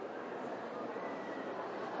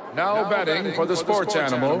Now betting for the sports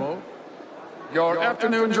animal, your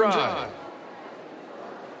afternoon drive.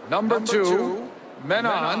 Number 2, men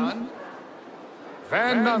on,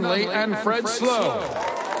 Van Nunley and Fred Slow.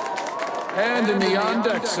 And in the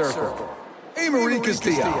on-deck circle, Amory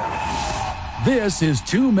Castillo. This is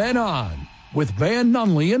Two Men On with Van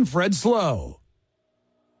Nunley and Fred Slow.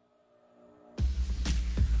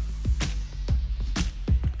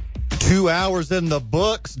 Two hours in the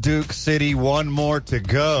books, Duke City. One more to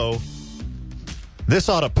go. This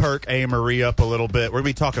ought to perk Amory up a little bit. We're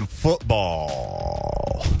going to be talking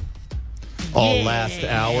football all last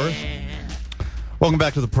hour. Welcome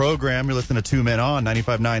back to the program. You're listening to Two Men On,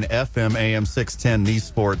 95.9 FM, AM 610, the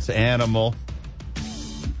sports animal.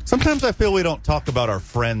 Sometimes I feel we don't talk about our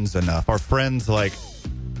friends enough. Our friends like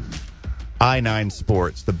I-9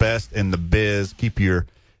 Sports, the best in the biz. Keep your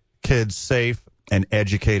kids safe and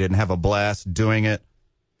educated and have a blast doing it.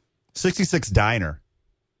 66 Diner.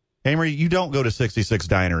 Amory, you don't go to 66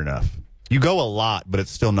 Diner enough. You go a lot, but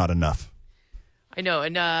it's still not enough. I know,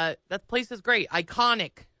 and that place is great.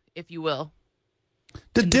 Iconic, if you will.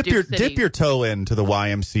 To dip your toe into the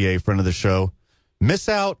YMCA front of the show. Miss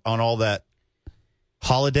out on all that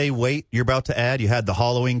holiday weight you're about to add. You had the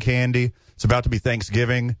Halloween candy. It's about to be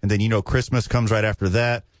Thanksgiving, and then Christmas comes right after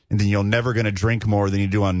that, and then you're never going to drink more than you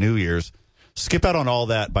do on New Year's. Skip out on all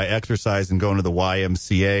that by exercising and going to the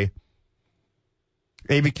YMCA.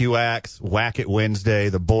 ABQ Acts, Whack It Wednesday.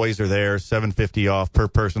 The boys are there, $7.50 off per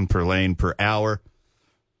person, per lane, per hour.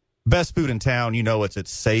 Best food in town, it's at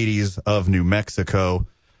Sadie's of New Mexico.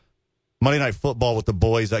 Monday Night Football with the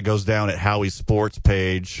boys, that goes down at Howie's Sports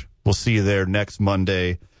page. We'll see you there next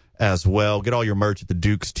Monday as well. Get all your merch at the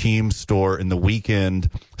Duke's Team Store in the weekend,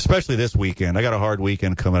 especially this weekend. I got a hard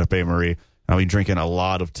weekend coming up, Amory. I'll be drinking a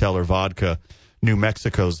lot of Teller vodka, New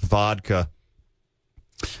Mexico's vodka.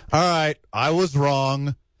 All right, I was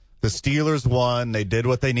wrong. The Steelers won. They did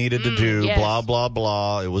what they needed to do, yes. Blah, blah,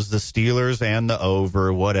 blah. It was the Steelers and the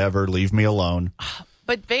over, whatever. Leave me alone.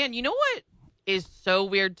 But, Van, you know what is so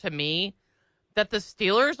weird to me? That the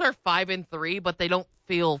Steelers are 5-3, but they don't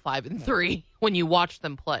feel 5-3 when you watch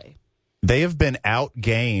them play. They have been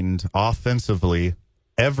outgained offensively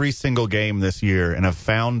every single game this year and have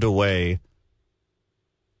found a way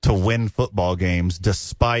to win football games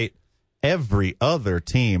despite every other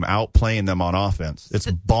team outplaying them on offense. It's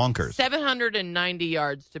bonkers. 790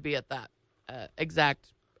 yards to be at that exact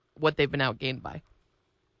what they've been outgained by.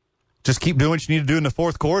 Just keep doing what you need to do in the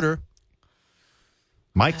fourth quarter.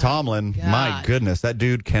 Mike Tomlin, my goodness, that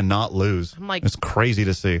dude cannot lose. It's crazy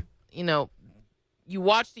to see. You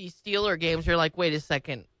watch these Steeler games, you're like, wait a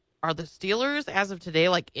second. Are the Steelers, as of today,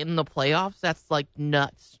 in the playoffs? That's,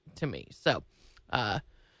 nuts to me. So, but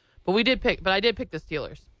I did pick the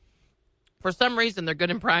Steelers. For some reason, they're good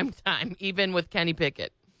in prime time, even with Kenny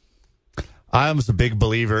Pickett. I was a big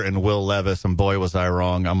believer in Will Levis, and boy, was I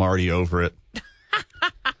wrong. I'm already over it.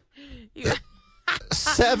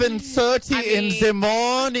 7:30 in the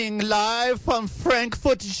morning, live from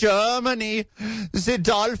Frankfurt, Germany. The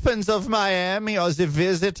Dolphins of Miami are the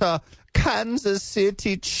visitor. Kansas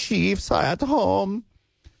City Chiefs are at home.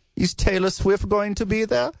 Is Taylor Swift going to be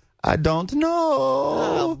there? I don't know.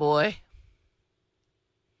 Oh, boy.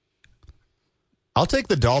 I'll take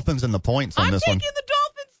the Dolphins and the points on this one. I'm taking the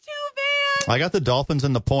Dolphins too, Van. I got the Dolphins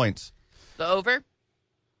and the points. The over?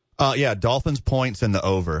 Yeah, Dolphins points and the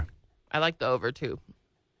over. I like the over too.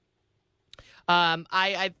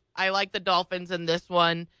 I like the Dolphins in this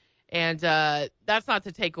one, and that's not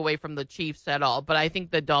to take away from the Chiefs at all, but I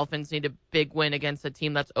think the Dolphins need a big win against a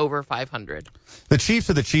team that's over 500. The Chiefs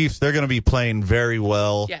are the Chiefs. They're going to be playing very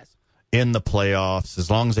well in the playoffs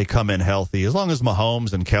as long as they come in healthy. As long as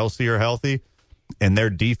Mahomes and Kelsey are healthy and their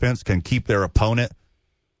defense can keep their opponent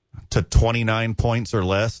to 29 points or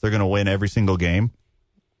less, they're going to win every single game.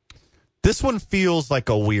 This one feels like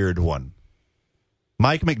a weird one.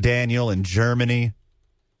 Mike McDaniel in Germany.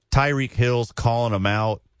 Tyreek Hill's calling him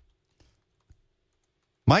out.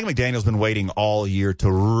 Mike McDaniel's been waiting all year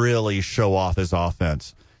to really show off his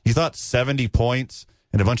offense. You thought 70 points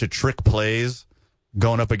and a bunch of trick plays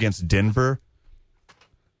going up against Denver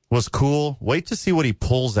was cool. Wait to see what he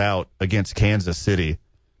pulls out against Kansas City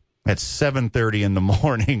at 7:30 in the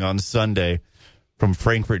morning on Sunday from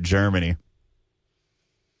Frankfurt, Germany.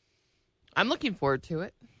 I'm looking forward to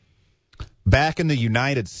it. Back in the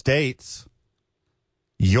United States,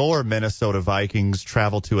 your Minnesota Vikings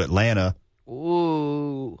travel to Atlanta.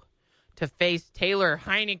 Ooh, to face Taylor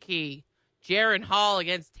Heineke. Jaron Hall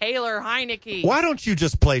against Taylor Heineke. Why don't you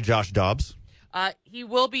just play Josh Dobbs? He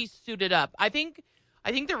will be suited up. I think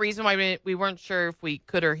the reason why we weren't sure if we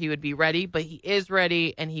could or he would be ready, but he is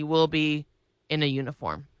ready and he will be in a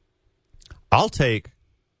uniform.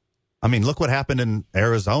 Look what happened in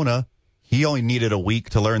Arizona. He only needed a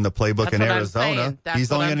week to learn the playbook in Arizona.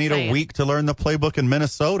 He's only going to need a week to learn the playbook in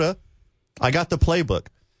Minnesota. I got the playbook.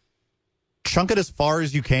 Chunk it as far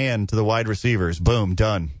as you can to the wide receivers. Boom,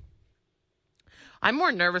 done. I'm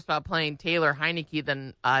more nervous about playing Taylor Heineke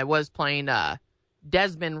than I was playing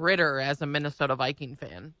Desmond Ridder as a Minnesota Viking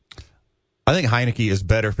fan. I think Heineke is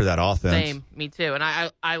better for that offense. Same, me too. And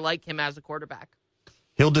I like him as a quarterback.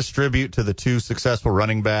 He'll distribute to the two successful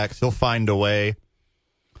running backs. He'll find a way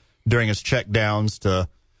during his checkdowns to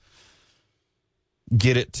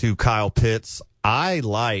get it to Kyle Pitts. I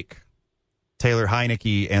like Taylor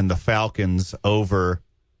Heineke and the Falcons over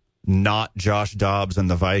not Josh Dobbs and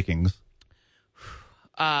the Vikings.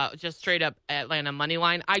 Just straight up Atlanta money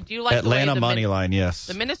line. I do like Atlanta money line, yes.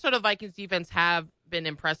 The Minnesota Vikings defense have been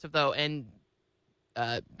impressive though, and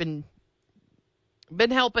been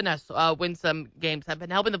helping us win some games. Have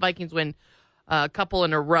been helping the Vikings win a couple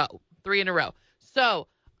in a row, 3 in a row. So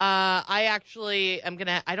I actually am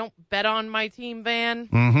gonna. I don't bet on my team, Van.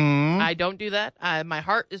 Mm-hmm. I don't do that. My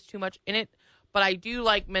heart is too much in it, but I do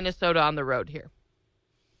like Minnesota on the road here.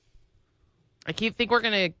 I think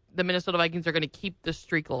the Minnesota Vikings are gonna keep the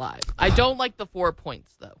streak alive. I don't like the 4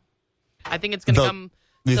 points though. I think it's gonna come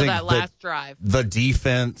to that last drive. The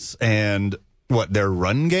defense and their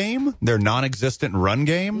run game, their non-existent run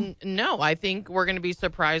game. No, I think we're gonna be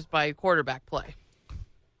surprised by quarterback play.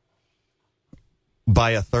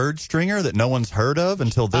 By a third stringer that no one's heard of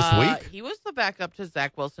until this week? He was the backup to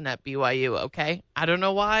Zach Wilson at BYU, okay? I don't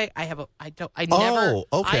know why. I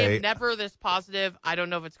am never this positive. I don't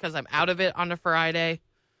know if it's because I'm out of it on a Friday.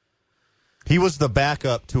 He was the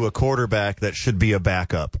backup to a quarterback that should be a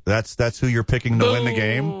backup. That's who you're picking to win the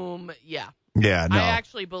game? Yeah. Yeah, no. I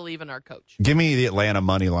actually believe in our coach. Give me the Atlanta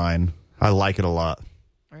money line. I like it a lot.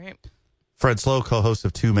 All right. Fred Slow, co-host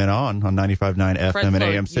of 2 Men On 95.9 FM and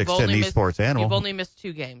AM 610 The Sports Animal. You've only missed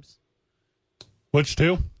 2 games. Which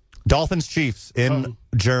 2? Dolphins Chiefs in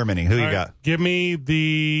Germany. Who you got? Give me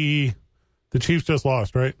the Chiefs just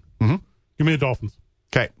lost, right? Mm-hmm. Give me the Dolphins.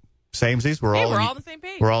 Okay. Samesies. We're all on the same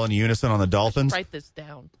page. We're all in unison on the Dolphins. Write this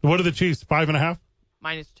down. What are the Chiefs? 5.5?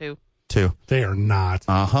 -2. 2. They are not.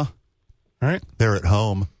 Uh-huh. All right. They're at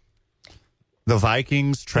home. The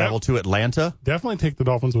Vikings travel to Atlanta. Definitely take the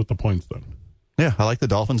Dolphins with the points, then. Yeah, I like the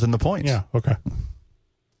Dolphins and the points. Yeah, okay.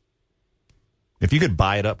 If you could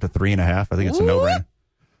buy it up to 3.5, I think it's a no-brainer.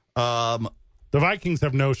 The Vikings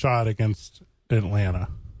have no shot against Atlanta.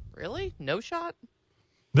 Really? No shot?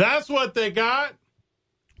 That's what they got?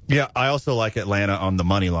 Yeah, I also like Atlanta on the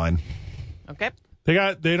money line. Okay. They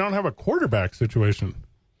don't have a quarterback situation.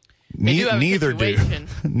 Neither do.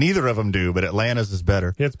 Neither of them do, but Atlanta's is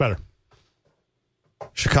better. Yeah, it's better.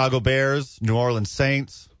 Chicago Bears, New Orleans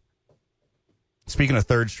Saints. Speaking of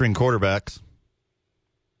third-string quarterbacks,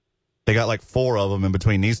 they got like 4 of them in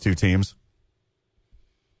between these two teams.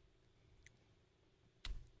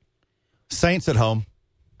 Saints at home.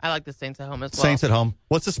 I like the Saints at home as well. Saints at home.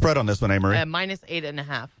 What's the spread on this one, Amory?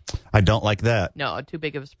 -8.5. I don't like that. No, too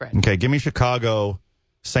big of a spread. Okay, give me Chicago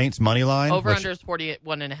Saints money line. Over-under is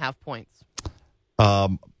 41.5 points.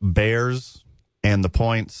 Bears and the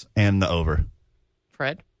points and the over.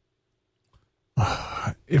 Fred?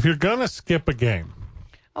 If you're going to skip a game.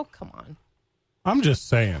 Oh, come on. I'm just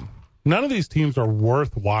saying. None of these teams are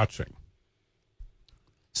worth watching.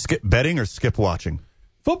 Skip betting or skip watching?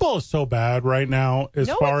 Football is so bad right now. It's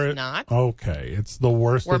not. Okay, it's the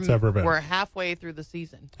worst it's ever been. We're halfway through the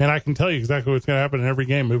season. And I can tell you exactly what's going to happen in every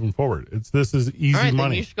game moving forward. This is easy money.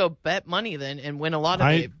 Then you should go bet money then and win a lot of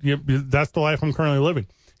it. That's the life I'm currently living.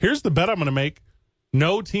 Here's the bet I'm going to make.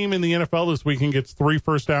 No team in the NFL this weekend gets 3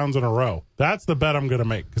 first downs in a row. That's the bet I'm going to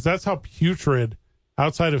make because that's how putrid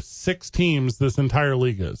outside of 6 teams this entire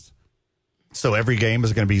league is. So every game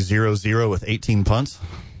is going to be 0-0 with 18 punts?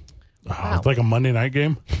 Wow. It's like a Monday night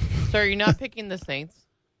game. So are you not picking the Saints?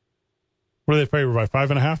 What are they favored by?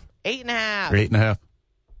 5.5? 8.5. 8.5.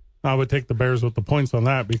 I would take the Bears with the points on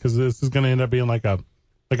that because this is going to end up being like a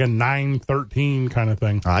 9-13 kind of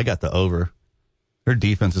thing. I got the over. Their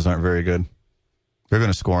defenses aren't very good. They're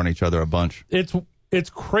going to score on each other a bunch. It's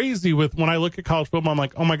crazy with when I look at college football, I'm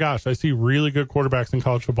like, oh my gosh, I see really good quarterbacks in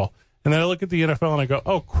college football. And then I look at the NFL and I go,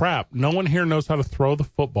 oh crap, no one here knows how to throw the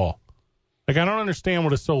football. Like, I don't understand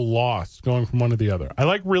what is so lost going from one to the other. I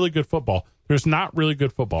like really good football. There's not really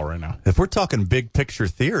good football right now. If we're talking big picture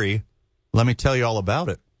theory, let me tell you all about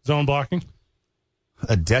it. Zone blocking?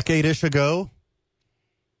 A decade-ish ago,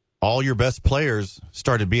 all your best players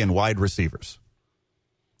started being wide receivers.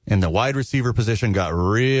 And the wide receiver position got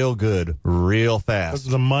real good, real fast.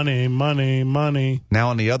 That's the money. Now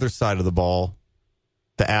on the other side of the ball,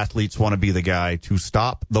 the athletes want to be the guy to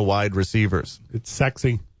stop the wide receivers. It's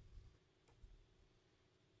sexy.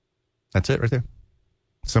 That's it right there.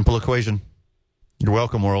 Simple equation. You're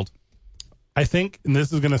welcome, world. I think, and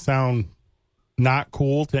this is going to sound not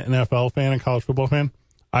cool to NFL fan and college football fan,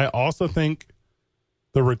 I also think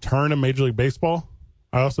the return of Major League Baseball,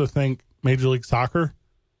 I also think Major League Soccer,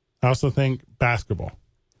 I also think basketball.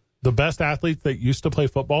 The best athletes that used to play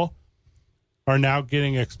football are now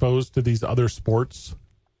getting exposed to these other sports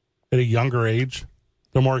at a younger age.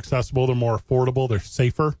 They're more accessible, they're more affordable, they're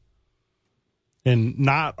safer. And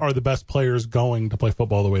not are the best players going to play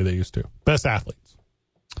football the way they used to. Best athletes.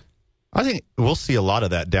 I think we'll see a lot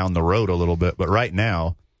of that down the road a little bit, but right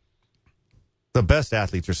now, the best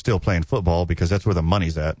athletes are still playing football because that's where the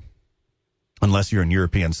money's at, unless you're in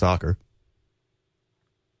European soccer.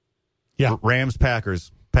 Yeah. Rams,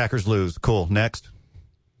 Packers. Packers lose. Cool. Next.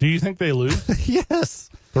 Do you think they lose? Yes.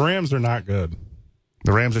 The Rams are not good.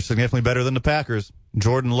 The Rams are significantly better than the Packers.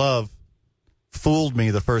 Jordan Love fooled me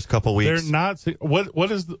the first couple weeks. They're not.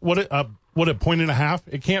 What a point and a half?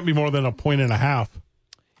 It can't be more than a point and a half.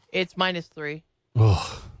 It's -3.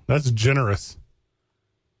 Oh, that's generous.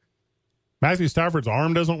 Matthew Stafford's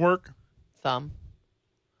arm doesn't work. Thumb.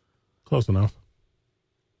 Close enough.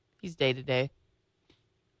 He's day to day.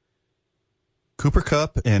 Cooper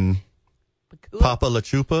Kupp and Papa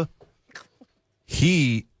LaChupa.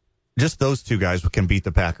 Just those two guys can beat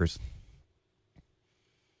the Packers.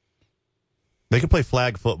 They could play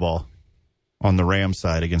flag football on the Rams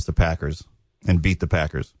side against the Packers and beat the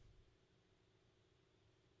Packers.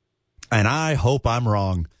 And I hope I'm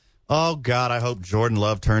wrong. Oh, God, I hope Jordan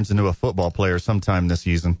Love turns into a football player sometime this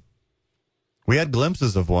season. We had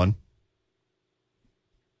glimpses of one.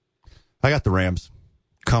 I got the Rams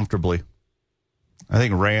comfortably. I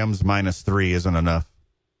think Rams -3 isn't enough.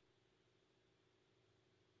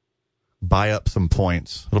 Buy up some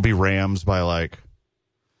points. It'll be Rams by like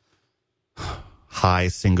high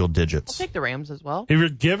single digits. I'll take the Rams as well. If you're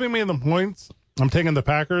giving me the points, I'm taking the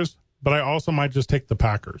Packers, but I also might just take the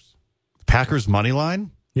Packers. Packers money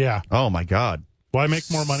line? Yeah. Oh, my God. Will I make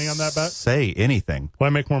more money on that bet? Say anything. Will I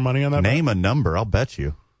make more money on that bet? Name a number. I'll bet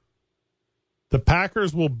you. The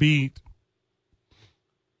Packers will beat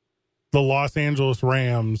the Los Angeles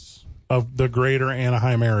Rams of the greater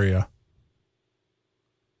Anaheim area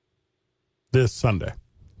this Sunday.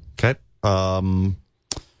 Okay. 4-pack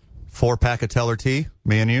of Teller tea,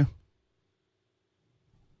 me and you.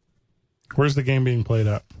 Where's the game being played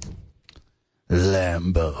at?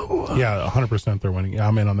 Lambeau. Yeah, 100% they're winning. Yeah,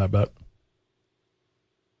 I'm in on that bet.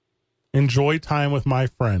 Enjoy time with my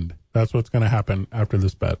friend. That's what's going to happen after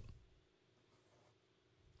this bet.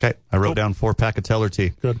 Okay. I wrote down 4-pack of Teller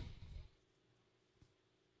tea. Good.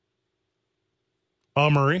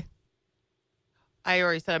 Murray. I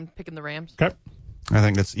already said I'm picking the Rams. Okay. I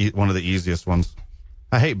think that's one of the easiest ones.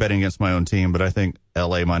 I hate betting against my own team, but I think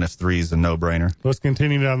LA -3 is a no-brainer. Let's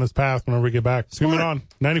continue down this path whenever we get back. Zoom it on.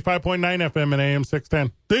 95.9 FM and AM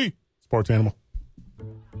 610. The Sports Animal.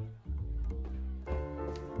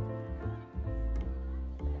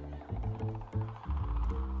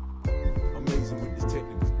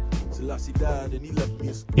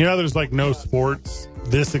 You know, there's like no sports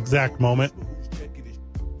this exact moment.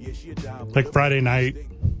 Like Friday night.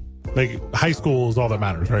 Like high school is all that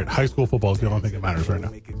matters, right? High school football is the only thing that matters right now.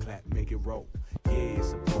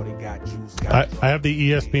 I have the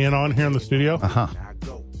ESPN on here in the studio. Uh-huh.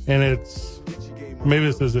 And it's, maybe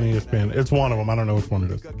this isn't ESPN. It's one of them. I don't know which one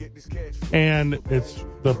it is. And it's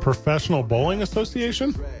the Professional Bowling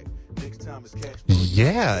Association.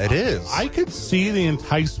 Yeah, it is. I could see the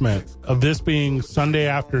enticement of this being Sunday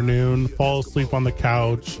afternoon, fall asleep on the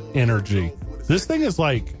couch energy. This thing is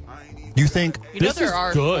like, You think You know this there is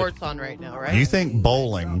are good. sports on right now, right? you think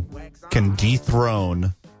bowling can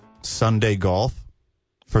dethrone Sunday golf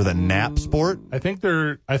for the nap sport? I think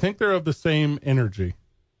they're of the same energy.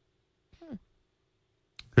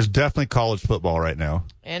 There's definitely college football right now.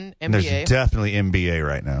 And And NBA. there's definitely NBA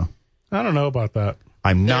right now. I don't know about that.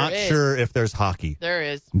 I'm There not is. sure if there's hockey. There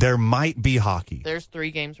is. There might be hockey. There's 3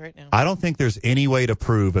 games right now. I don't think there's any way to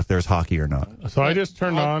prove if there's hockey or not. So I just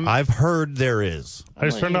turned on. I've heard there is. I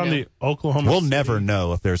just turned I'll on let you the Oklahoma. We'll City. never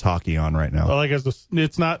know if there's hockey on right now. Like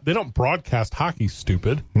it's not. They don't broadcast hockey.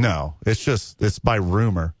 Stupid. No, it's by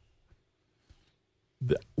rumor.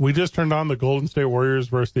 We just turned on the Golden State Warriors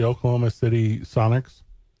versus the Oklahoma City Sonics,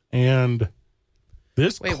 and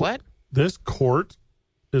this. Wait, what? This court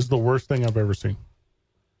is the worst thing I've ever seen.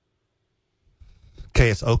 Okay,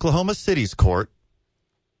 it's Oklahoma City's court.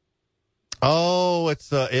 Oh, it's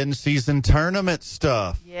the in-season tournament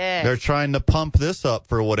stuff. Yes. They're trying to pump this up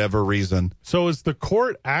for whatever reason. So is the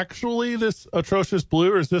court actually this atrocious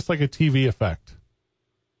blue, or is this like a TV effect?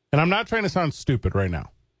 And I'm not trying to sound stupid right now.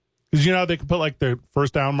 Because, you know, they can put like the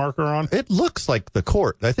first down marker on. It looks like the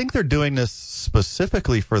court. I think they're doing this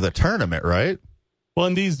specifically for the tournament, right? Well,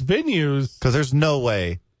 in these venues... Because there's no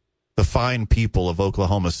way the fine people of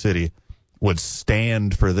Oklahoma City would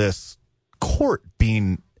stand for this court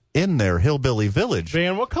being in their hillbilly village.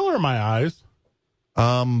 Van, what color are my eyes?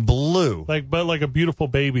 Blue. But like a beautiful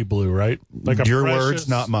baby blue, right? Like a Your precious, words,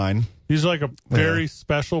 not mine. These are like a very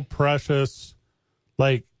special, precious,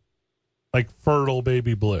 like fertile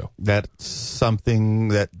baby blue. That's something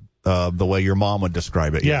that the way your mom would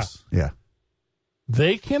describe it. Yeah. Yes. Yeah.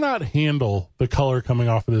 They cannot handle the color coming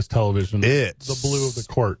off of this television. It's the blue of the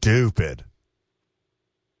court. Stupid.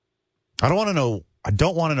 I don't want to know. I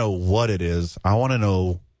don't want to know what it is. I want to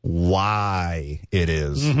know why it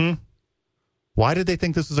is. Mm-hmm. Why did they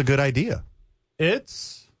think this is a good idea?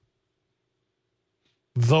 It's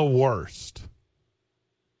the worst.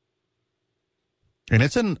 And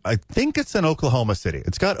I think it's in Oklahoma City.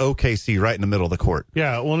 It's got OKC right in the middle of the court.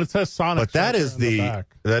 Yeah, well, it says Sonic. But that is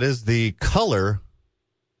that is the color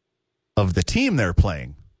of the team they're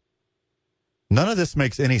playing. None of this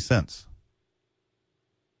makes any sense.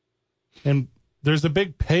 And there's a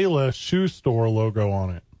big Payless shoe store logo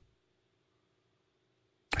on it.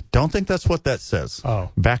 I don't think that's what that says.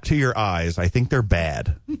 Oh. Back to your eyes. I think they're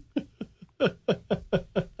bad.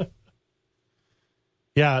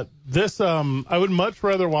 Yeah, this I would much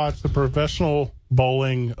rather watch the Professional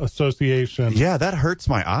Bowling Association. Yeah, that hurts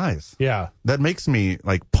my eyes. Yeah. That makes me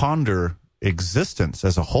ponder existence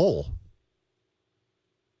as a whole.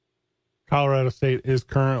 Colorado State is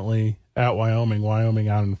currently at Wyoming. Wyoming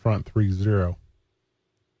out in front 3-0.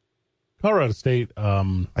 Colorado State.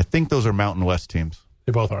 I think those are Mountain West teams.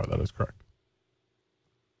 They both are. That is correct.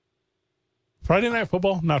 Friday Night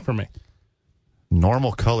Football, not for me.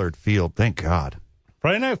 Normal colored field. Thank God.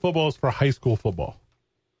 Friday Night Football is for high school football.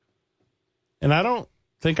 And I don't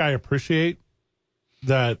think I appreciate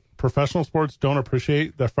that professional sports don't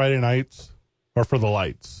appreciate that Friday nights are for the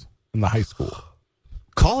lights in the high school.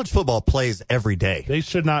 College football plays every day. They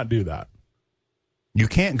should not do that. You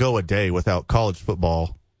can't go a day without college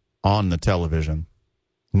football on the television.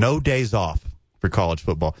 No days off for college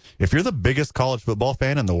football. If you're the biggest college football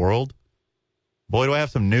fan in the world, boy, do I have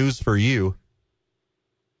some news for you.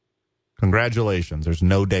 Congratulations. There's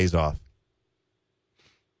no days off.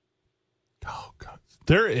 Oh, God.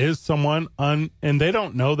 There is someone, and they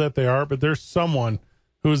don't know that they are, but there's someone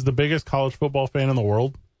who is the biggest college football fan in the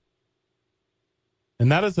world.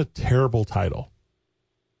 And that is a terrible title.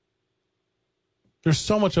 There's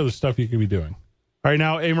so much other stuff you could be doing. All right,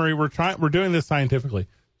 now, Amory, we're doing this scientifically.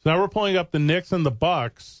 So now we're pulling up the Knicks and the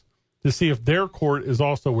Bucks to see if their court is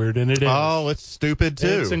also weird, and it is. Oh, it's stupid, too.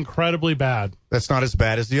 It's incredibly bad. That's not as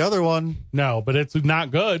bad as the other one. No, but it's not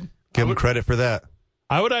good. Give them credit for that.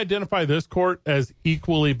 I would identify this court as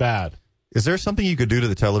equally bad. Is there something you could do to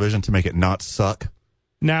the television to make it not suck?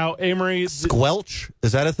 Now, Amory... Squelch?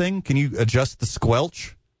 Is that a thing? Can you adjust the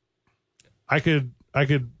squelch? I could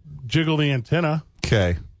jiggle the antenna.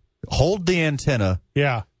 Okay. Hold the antenna.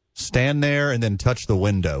 Yeah. Stand there and then touch the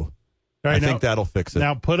window. Right, I think that'll fix it.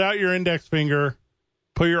 Now, put out your index finger,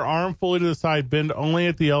 put your arm fully to the side, bend only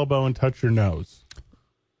at the elbow, and touch your nose.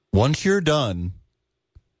 Once you're done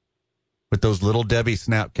with those little Debbie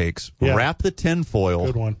snap cakes, wrap the tinfoil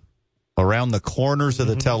Good one. around the corners of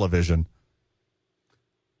the television.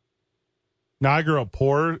 Now, I grew up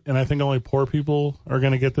poor, and I think only poor people are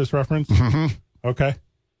going to get this reference. Mm-hmm. Okay.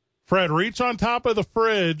 Fred, reach on top of the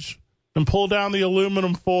fridge and pull down the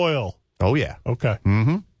aluminum foil. Oh, yeah. Okay.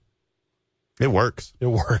 Mm-hmm. It works. It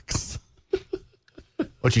works.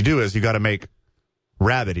 What you do is you got to make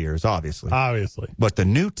rabbit ears, obviously. Obviously. But the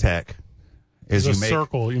new tech is It's a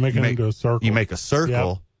circle. You make it into a circle. You make a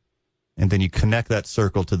circle, and then you connect that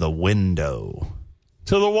circle to the window.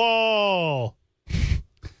 To the wall.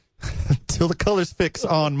 Till the colors fix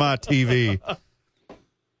on my TV.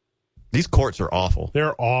 These courts are awful.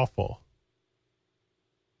 They're awful.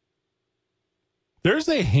 There's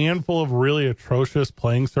a handful of really atrocious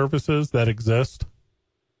playing surfaces that exist.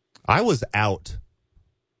 I was out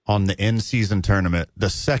on the in-season tournament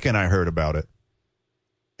the second I heard about it.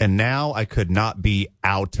 And now I could not be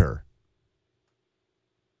outer.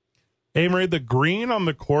 Amory, the green on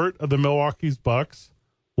the court of the Milwaukee's Bucks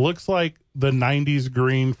looks like the 90s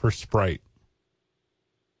green for Sprite.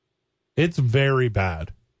 It's very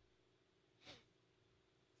bad.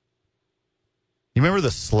 You remember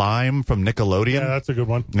the slime from Nickelodeon? Yeah, that's a good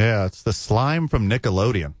one. Yeah, it's the slime from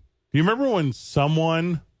Nickelodeon. Do you remember when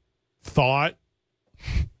someone thought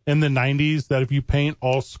in the 90s that if you paint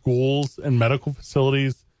all schools and medical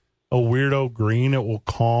facilities a weirdo green, it will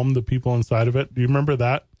calm the people inside of it? Do you remember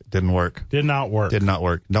that? Didn't work. Did not work. Did not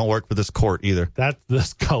work. Don't work for this court either. That's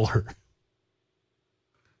this color.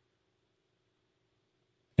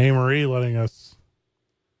 Hey, Marie, letting us.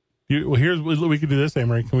 We could do this, Hey,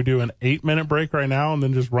 Marie. Can we do an 8-minute break right now and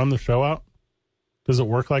then just run the show out? Does it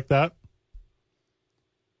work like that?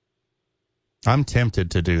 I'm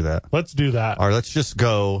tempted to do that. Let's do that. Or let's just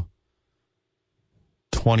go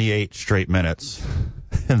 28 straight minutes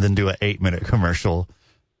and then do an 8-minute commercial.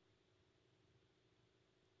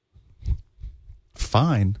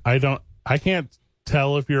 Fine. I can't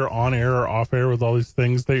tell if you're on air or off air with all these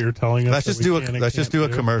things that you're telling us. Let's just do a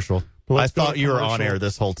commercial. I thought you were on air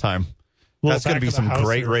this whole time. That's going to be some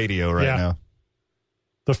great radio right now.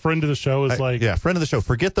 The friend of the show is friend of the show.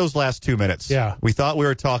 Forget those last 2 minutes. Yeah. We thought we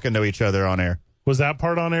were talking to each other on air. Was that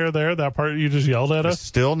part on air there? That part you just yelled at us? It's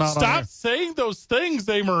still not on air. Stop saying those things,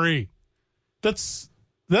 A. Marie. That's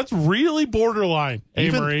really borderline,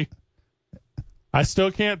 A. Marie. I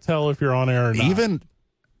still can't tell if you're on air or not.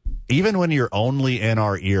 Even when you're only in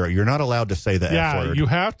our ear, you're not allowed to say the F word. You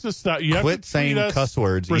have to stop. You Quit saying cuss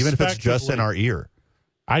words, even if it's just in our ear.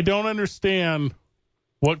 I don't understand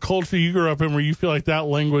what culture you grew up in where you feel like that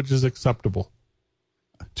language is acceptable.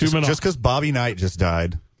 Just because Bobby Knight just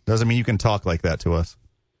died doesn't mean you can talk like that to us.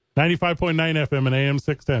 95.9 FM and AM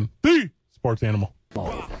 610. The Sports Animal.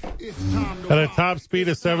 At a top speed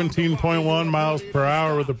of 17.1 miles per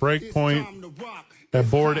hour with a brake point at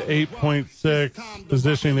board 8.6,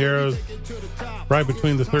 positioning the arrows right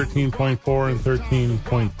between the 13.4 and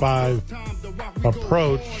 13.5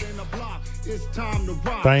 approach.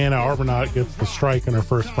 Diana Arbonot gets the strike in her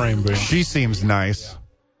first frame. Boom. She seems nice.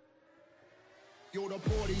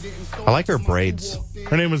 I like her braids.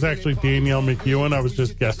 Her name was actually Danielle McEwen. I was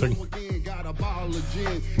just guessing.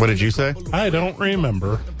 What did you say? I don't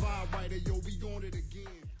remember.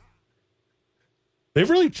 They've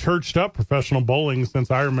really churched up professional bowling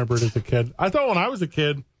since I remember it as a kid. I thought when I was a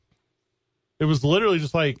kid, it was literally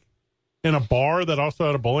just like in a bar that also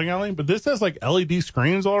had a bowling alley. But this has like LED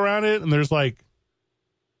screens all around it. And there's like,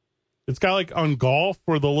 it's got like on golf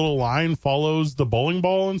where the little line follows the bowling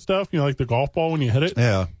ball and stuff. You know, like the golf ball when you hit it.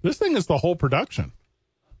 Yeah. This thing is the whole production.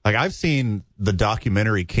 Like I've seen the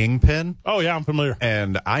documentary Kingpin. Oh, yeah, I'm familiar.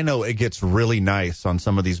 And I know it gets really nice on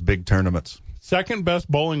some of these big tournaments. Second best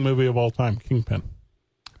bowling movie of all time, Kingpin.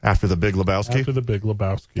 After The Big Lebowski? After The Big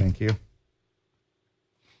Lebowski. Thank you.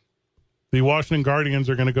 The Washington Guardians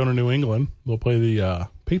are going to go to New England. They'll play the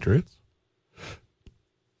Patriots.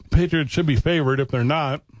 Patriots should be favored. If they're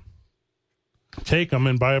not, take them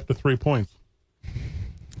and buy up to 3 points.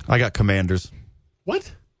 I got Commanders.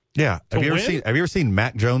 What? Yeah. Have you ever seen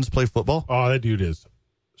Mac Jones play football? Oh, that dude is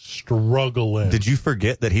struggling. Did you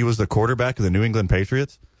forget that he was the quarterback of the New England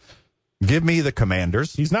Patriots? Give me the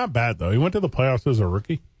Commanders. He's not bad, though. He went to the playoffs as a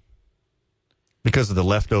rookie. Because of the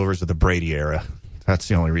leftovers of the Brady era. That's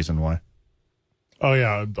the only reason why. Oh,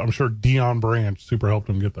 yeah. I'm sure Deion Branch super helped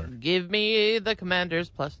him get there. Give me the Commanders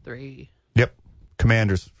 +3. Yep.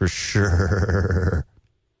 Commanders for sure.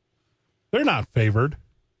 They're not favored.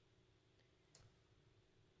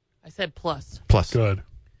 I said plus. Plus. Good.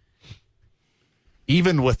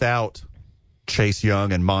 Even without Chase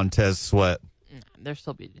Young and Montez Sweat. They're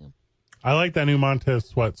still beating them. I like that new Montez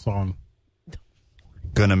Sweat song.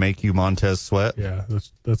 Gonna make you Montez Sweat? Yeah,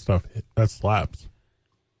 that stuff, that slaps.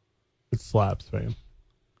 It slaps, man.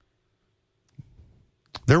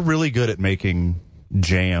 They're really good at making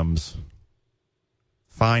jams.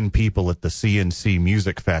 Fine people at the CNC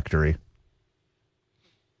Music Factory.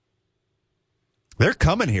 They're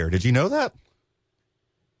coming here. Did you know that?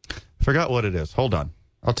 Forgot what it is. Hold on.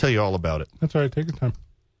 I'll tell you all about it. That's all right. Take your time.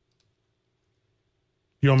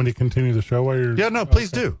 You want me to continue the show while you're... Yeah, no,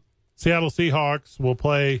 please do. Seattle Seahawks will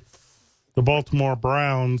play the Baltimore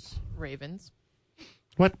Browns. Ravens.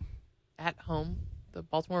 What? At home. The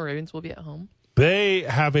Baltimore Ravens will be at home. They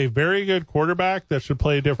have a very good quarterback that should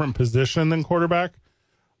play a different position than quarterback.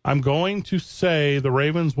 I'm going to say the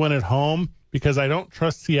Ravens win at home because I don't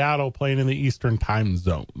trust Seattle playing in the Eastern time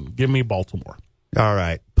zone. Give me Baltimore. All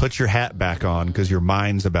right. Put your hat back on because your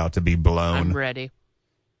mind's about to be blown. I'm ready.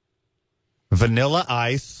 Vanilla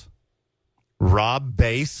Ice, Rob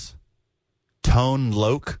Bass, Tone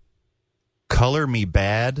Loc, Color Me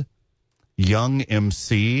Bad, Young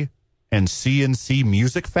MC, and CNC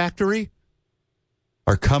Music Factory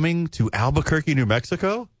are coming to Albuquerque, New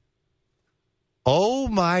Mexico? Oh,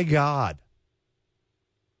 my God.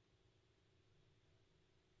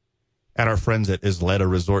 At our friends at Isleta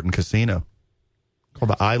Resort and Casino.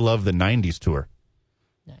 called the I Love the 90s Tour.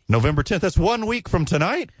 Nice. November 10th. That's 1 week from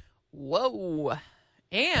tonight. Whoa.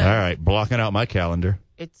 And All right, blocking out my calendar.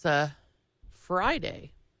 it's a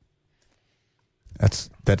Friday.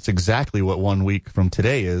 That's exactly what 1 week from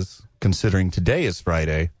today is, considering today is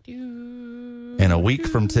Friday. And a week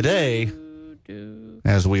from today,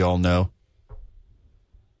 as we all know,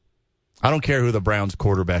 I don't care who the Browns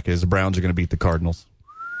quarterback is. The Browns are going to beat the Cardinals.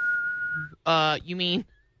 You mean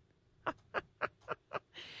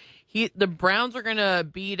the Browns are going to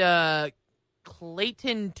beat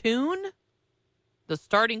Clayton Tune, the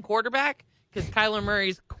starting quarterback, because Kyler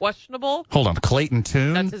Murray's questionable? Hold on, Clayton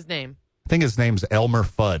Tune? That's his name. I think his name's Elmer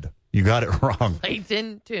Fudd. You got it wrong.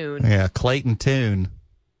 Clayton Tune. Yeah, Clayton Tune.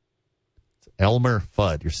 It's Elmer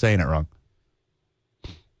Fudd. You're saying it wrong.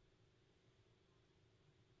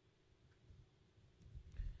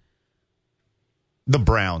 The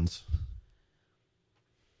Browns.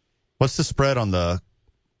 What's the spread on the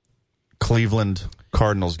Cleveland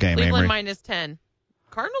Cardinals game, Cleveland Amory? -10.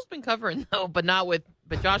 Cardinals been covering, though, but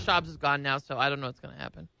Josh Dobbs is gone now, so I don't know what's going to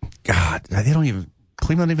happen. God, Cleveland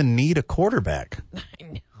don't even need a quarterback. I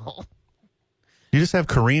know. You just have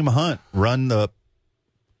Kareem Hunt run the...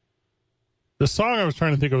 The song I was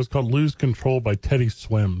trying to think of was called Lose Control by Teddy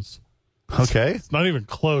Swims. Okay. It's not even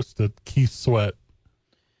close to Keith Sweat.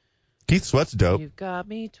 Keith Sweat's dope. You've got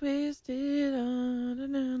me twisted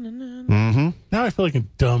on. Mm-hmm. Now I feel like a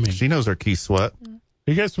dummy. She knows her Keith Sweat.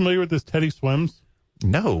 Are you guys familiar with this Teddy Swims?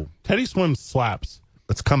 No. Teddy Swims slaps.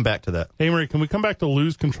 Let's come back to that. Hey, Marie, can we come back to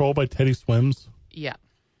Lose Control by Teddy Swims? Yeah.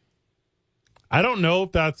 I don't know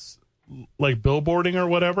if that's like billboarding or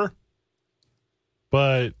whatever,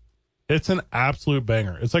 but it's an absolute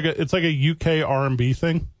banger. It's like a UK R&B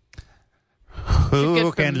thing.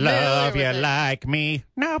 Who can familiar love with you it. like me?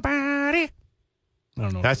 Nobody. I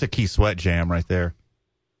don't know. That's a Keith Sweat jam right there.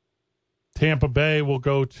 Tampa Bay will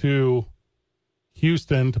go to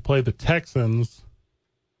Houston to play the Texans.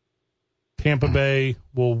 Tampa Bay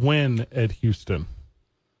will win at Houston.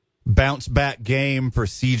 Bounce back game for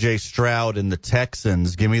C.J. Stroud and the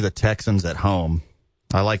Texans. Give me the Texans at home.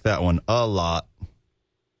 I like that one a lot.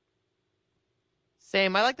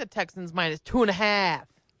 Same. I like the Texans -2.5.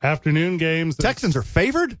 Afternoon games. Texans are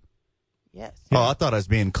favored? Yes. Oh, I thought I was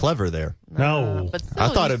being clever there. No. But still, I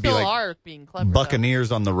thought you it'd be still like are being clever.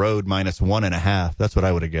 Buccaneers on the road -1.5. That's what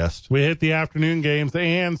I would have guessed. We hit the afternoon games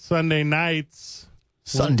and Sunday nights,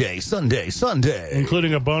 Sunday.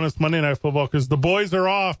 including a bonus Monday Night Football because the boys are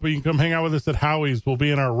off, but you can come hang out with us at Howie's. We'll be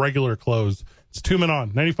in our regular clothes. It's 2 Men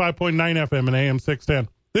On, 95.9 FM and AM 610.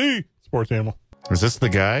 The Sports Animal. Is this the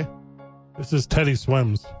guy? This is Teddy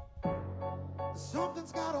Swims.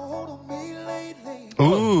 Something's got a hold on me lately.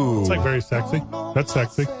 Ooh. It's like very sexy. That's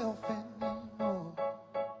sexy.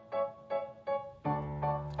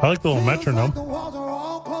 I like the little metronome. The walls are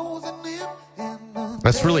all closing in, and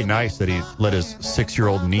That's really nice that he let his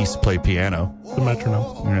 6-year-old niece play piano. The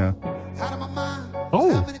metronome. Yeah. out of my mind.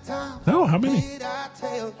 Oh. How many times No, how many? did I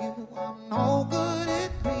tell you I'm no good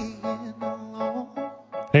at being alone?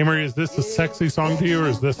 Hey, Marie, is this a sexy song to you, or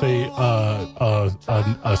is this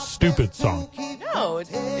a stupid song? No, it's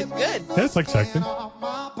good. Yeah, it's like sexy. Off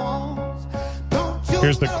my bones. Don't you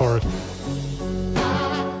Here's the know chorus.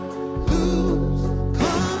 lose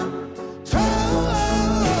control?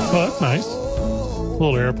 Oh, that's nice. A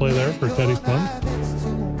little airplay there for Teddy Swims.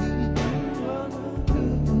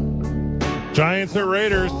 Giants at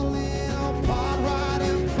Raiders.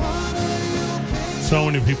 So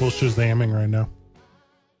many people shazamming right now.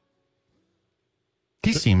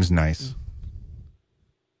 He seems nice.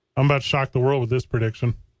 I'm about to shock the world with this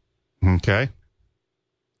prediction. Okay.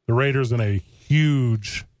 The Raiders in a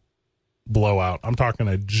huge blowout. I'm talking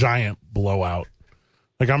a giant blowout.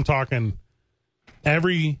 Like, I'm talking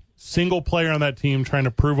every single player on that team trying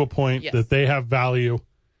to prove a point Yes. that they have value.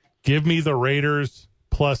 Give me the Raiders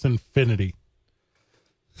plus infinity.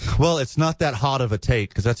 Well, it's not that hot of a take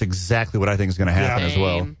because that's exactly what I think is going to happen as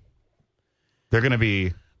well. Same. They're going to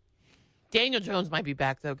be... Daniel Jones might be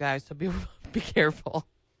back, though, guys, so be careful.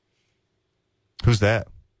 Who's that?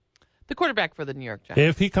 The quarterback for the New York Giants.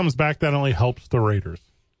 If he comes back, that only helps the Raiders.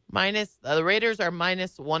 The Raiders are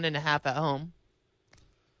 -1.5 at home.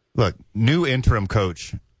 Look, new interim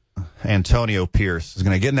coach, Antonio Pierce, is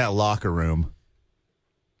going to get in that locker room,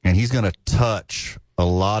 and he's going to touch a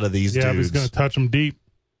lot of these Yeah, but dudes. he's going to touch them deep.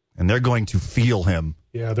 And they're going to feel him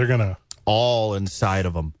Yeah, they're going all inside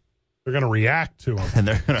of them. to react to him. And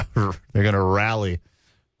they're gonna rally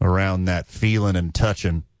around that feeling and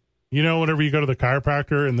touching. You know, whenever you go to the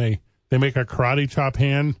chiropractor and they make a karate chop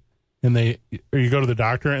hand, and or you go to the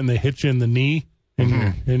doctor and they hit you in the knee,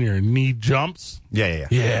 and your knee jumps. Yeah.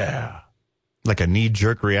 Yeah, Like a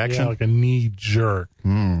knee-jerk reaction? Yeah, like a knee jerk.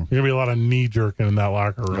 There's going to be a lot of knee jerking in that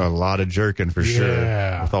locker room. A lot of jerking for sure.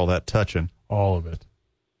 With all that touching. All of it.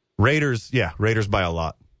 Raiders by a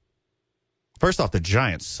lot. First off, the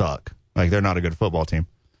Giants suck. Like, they're not a good football team.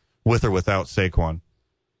 With or without Saquon.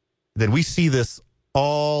 Then we see this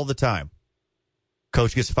all the time.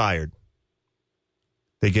 Coach gets fired.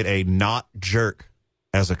 They get a not jerk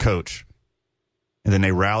as a coach. And then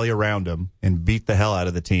they rally around him and beat the hell out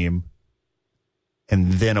of the team.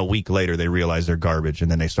 And then a week later, they realize they're garbage, and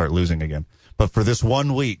then they start losing again. But for this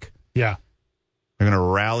 1 week, they're going to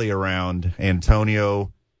rally around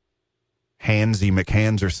Antonio Hansy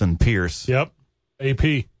McHanderson Pierce. Yep,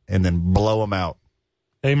 AP. And then blow them out.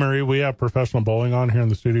 Hey, Marie, we have professional bowling on here in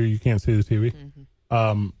the studio. You can't see the TV.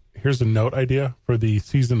 Mm-hmm. Here's a note idea for the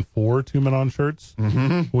season 4 Two Men On shirts.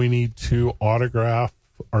 Mm-hmm. We need to autograph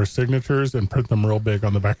our signatures and print them real big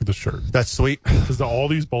on the back of the shirt. That's sweet. Because all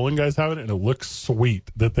these bowling guys have it, and it looks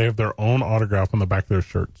sweet that they have their own autograph on the back of their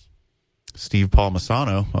shirts. Steve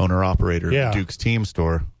Palmisano, owner-operator Yeah. of Duke's Team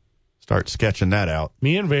Store, start sketching that out.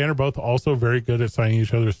 Me and Van are both also very good at signing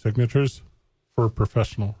each other's signatures for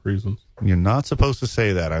professional reasons. You're not supposed to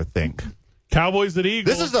say that, I think. Cowboys at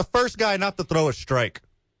Eagles. This is the first guy not to throw a strike.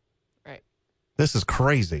 Right. This is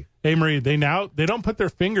crazy. Hey, Marie, they don't put their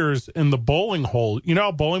fingers in the bowling hole. You know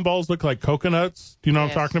how bowling balls look like coconuts? Do you know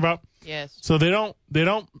what I'm talking about? Yes. So they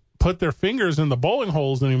don't put their fingers in the bowling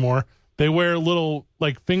holes anymore. They wear little,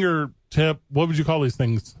 like, fingertip, what would you call these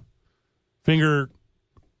things? Finger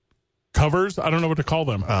covers? I don't know what to call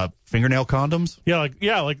them. Fingernail condoms? Yeah,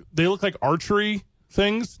 like they look like archery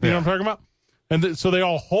things. You know what I'm talking about? And so they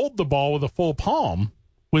all hold the ball with a full palm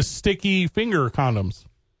with sticky finger condoms.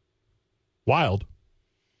 Wild.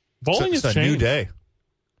 Bowling has it's a changed. new day.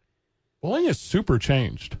 Bowling has super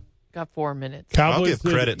changed. Got 4 minutes. I'll Cowboys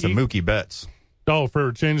give credit to Mookie Betts. Oh,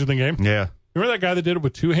 for changing the game? Yeah. Remember that guy that did it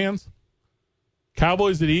with 2 hands?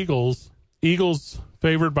 Cowboys at Eagles. Eagles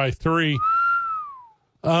favored by 3.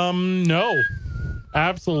 No.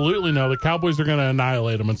 Absolutely no. The Cowboys are going to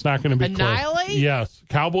annihilate them. It's not going to be Annihilate? close. Yes.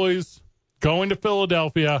 Cowboys going to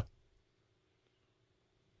Philadelphia.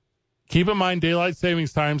 Keep in mind daylight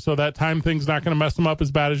savings time, so that time thing's not going to mess them up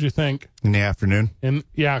as bad as you think. In the afternoon. And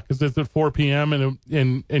yeah, because it's at 4 p.m.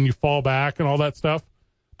 and you fall back and all that stuff.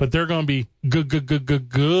 But they're going to be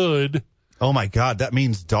good. Oh my God, that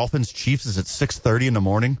means Dolphins Chiefs is at 6:30 in the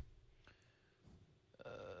morning.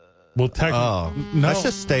 Well, technically, no. Let's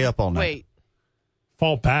just stay up all night. Wait.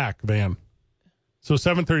 Fall back, Van. So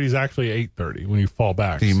 7:30 is actually 8:30 when you fall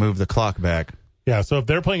back. Do you move the clock back? Yeah, so if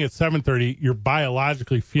they're playing at 7:30, you're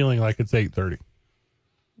biologically feeling like it's 8:30.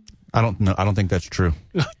 I don't know. I don't think that's true.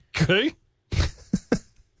 Okay.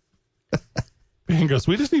 Man goes,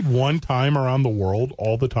 we just need one time around the world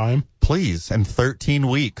all the time. Please, and 13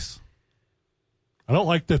 weeks. I don't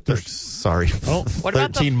like that there's... Sorry. Oh, What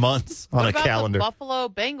about 13 months on What a about calendar. the Buffalo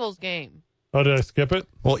Bengals game? oh, did I skip it?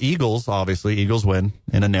 Well, Eagles, obviously. Eagles win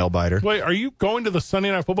in a nail biter. Wait, are you going to the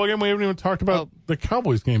Sunday Night Football game? We haven't even talked about the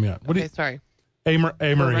Cowboys game yet. What Okay, sorry. Hey, Marie,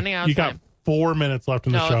 running out of you got time. 4 minutes left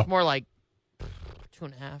in the No, show. it's more like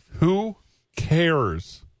 2.5. Who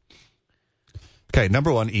cares? Okay,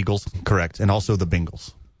 number 1, Eagles, correct. And also the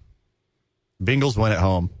Bengals. Bengals win at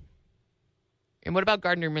home. And what about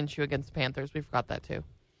Gardner Minshew against the Panthers? We forgot that too.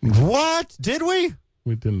 What? Did we?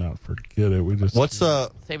 We did not forget it. We just... What's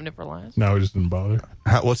Saving it for last. No, we just didn't bother.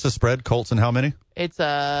 what's the spread? Colts and how many? It's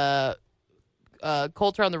Colts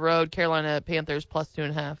are on the road. Carolina Panthers plus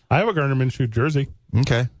 2.5. I have a Gardner Minshew jersey.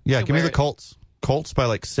 Okay. Yeah, You give me wear the it. Colts. Colts by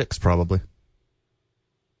like 6 probably.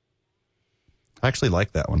 I actually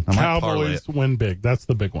like that one. I might parlay Cowboys it. win big. That's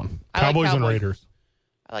the big one. I like Cowboys and Cowboys. Raiders.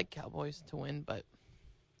 I like Cowboys to win, but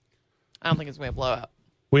I don't think it's going to be a blowout.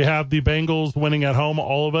 We have the Bengals winning at home,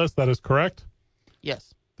 all of us. That is correct.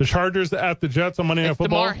 Yes. The Chargers at the Jets on Monday Night It's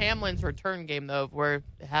Football. DeMar Hamlin's return game, though, where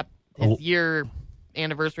his year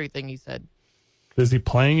anniversary thing he said. Is he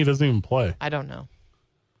playing? He doesn't even play. I don't know.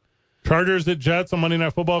 Chargers at Jets on Monday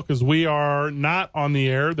Night Football because we are not on the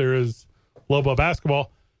air. There is Lobo basketball.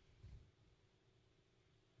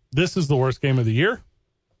 This is the worst game of the year.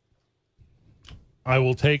 I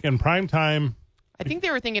will take in prime time. I think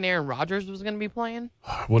they were thinking Aaron Rodgers was going to be playing.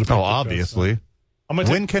 What if Oh, obviously. I'm gonna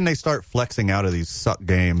When can they start flexing out of these suck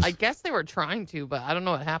games? I guess they were trying to, but I don't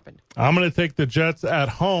know what happened. I'm going to take the Jets at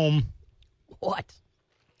home. What?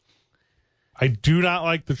 I do not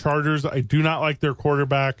like the Chargers. I do not like their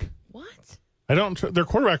quarterback. What? I don't. Their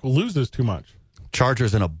quarterback loses too much.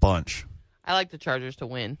 Chargers in a bunch. I like the Chargers to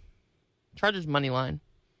win. Chargers money line.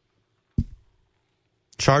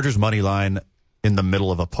 Chargers money line in the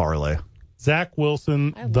middle of a parlay. Zach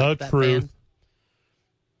Wilson, I like the that truth. man.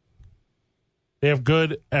 They have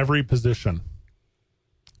good every position.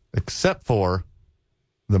 Except for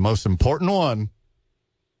the most important one,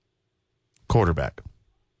 quarterback.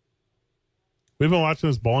 We've been watching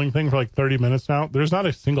this bowling thing for like 30 minutes now. There's not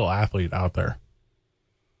a single athlete out there.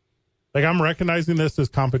 Like, I'm recognizing this as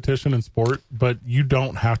competition in sport, but you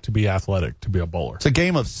don't have to be athletic to be a bowler. It's a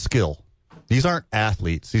game of skill. These aren't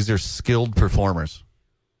athletes. These are skilled performers.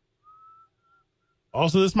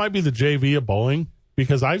 Also, this might be the JV of bowling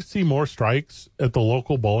because I see more strikes at the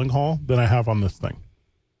local bowling hall than I have on this thing.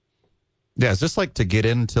 Yeah, is this like to get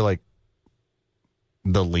into like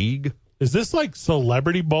the league? Is this like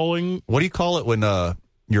celebrity bowling? What do you call it when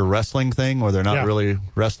your wrestling thing where they're not really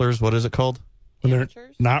wrestlers? What is it called? When they're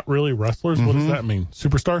not really wrestlers? Mm-hmm. What does that mean?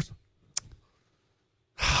 Superstars?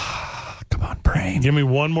 Come on, brain. Give me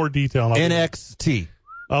one more detail. NXT.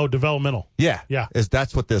 Oh, developmental. Yeah. Yeah.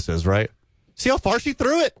 That's what this is, right? See how far she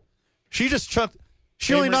threw it? She just chucked.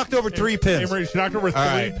 She only knocked over 3 pins. She knocked over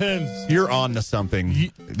three pins. You're on to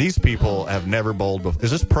something. These people have never bowled before. Is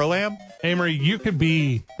this Pro-Am? Amory, you could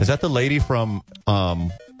be... Is that the lady from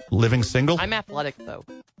Living Single? I'm athletic, though.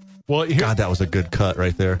 Well, God, that was a good cut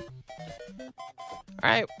right there. All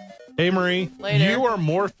right. Amory, you are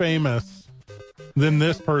more famous than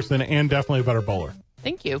this person and definitely a better bowler.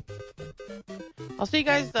 Thank you. I'll see you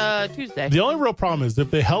guys Tuesday. The only real problem is if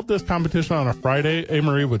they held this competition on a Friday,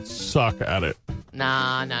 Amory would suck at it.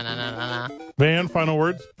 Nah. Van, final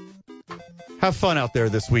words? Have fun out there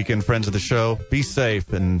this weekend, friends of the show. Be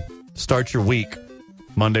safe and start your week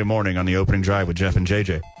Monday morning on the opening drive with Jeff and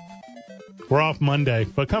JJ. We're off Monday,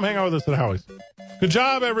 but come hang out with us at Howie's. Good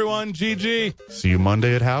job, everyone. GG. See you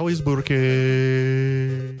Monday at Howie's Burke.